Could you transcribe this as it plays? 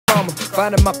from her,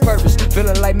 finding my purpose,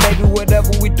 feeling like maybe whatever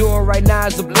we doing right now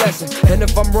is a blessing. And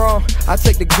if I'm wrong, I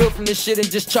take the good from this shit and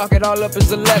just chalk it all up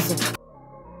as a lesson.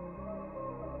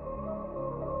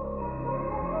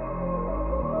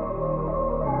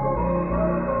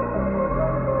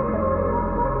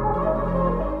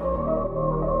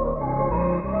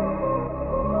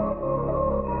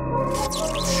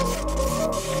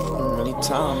 I'm really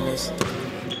timeless.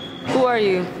 Who are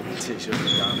you? Tashawn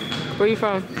McDonald. Where you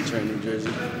from? Trenton, New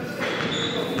Jersey.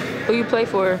 Who you play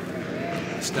for?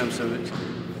 Stem Civics.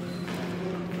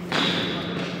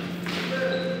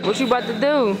 What you about to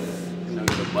do?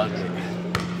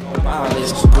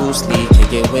 Mileage, Bruce Lee,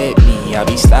 kick it with me. I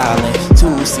be styling,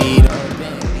 2-seat.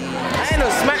 I ain't no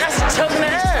smack, that's a choke in the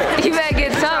air. You better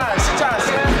get tough.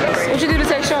 What you do to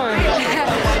Tashawn?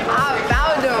 I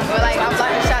fouled him, but like I'm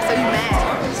blocking shots, so you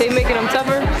mad. So you making him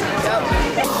tougher?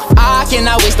 I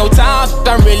cannot waste no time,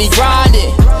 I'm really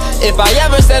grinding. If I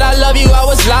ever said I love you, I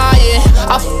was lying.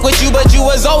 I f with you, but you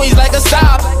was always like a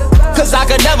stop. Cause I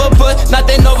could never put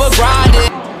nothing over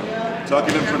grinding.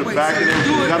 Tucking them from the back of them.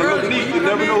 You gotta look neat. You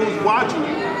never know who's watching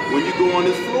you when you go on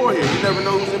this floor here. You never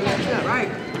know who's in the gym. Right.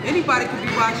 Anybody could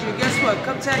be watching you. Guess what?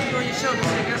 Come tap you on your shoulder and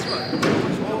say, guess what?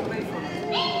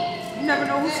 You never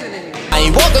know who's in it. I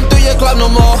ain't walking through your club no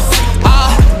more.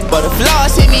 But if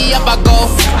flaws hit me up, I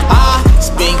go.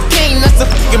 Spin king, that's a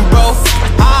fucking bro.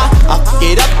 I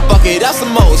fuck it up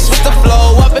some more. Switch the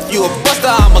flow up. If you a buster,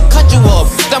 I'ma cut you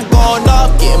off. I'm going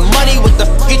up, getting money with the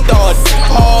fucking thought.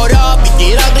 Hold up,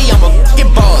 you get ugly, I'm a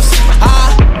fucking boss.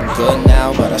 Good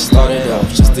now, but I started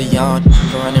off just a yawn.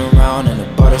 Running around in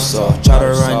a butter sauce. Try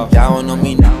to run down on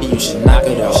me, you should knock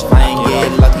it off. I ain't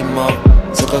getting lucky, mom.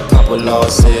 Took a couple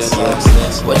losses.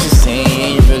 What you saying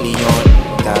ain't really on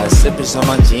it. Got sippers on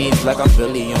my jeans like I'm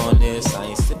really on this. I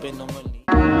ain't sipping on my lean.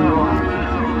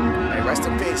 Hey, rest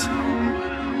in peace.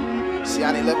 See,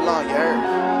 I didn't live long, you heard?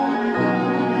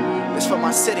 This for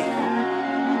my city.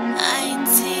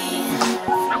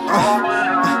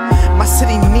 My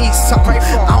city needs something.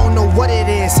 I don't know what it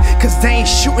is, cause they ain't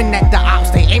shooting at the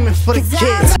ops, they aiming for the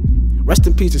kids. Rest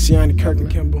in peace to Shiani Kirk and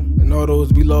Kimball and all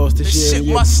those we lost this year. This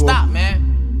shit must stop,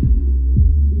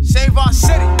 man. Save our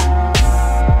city.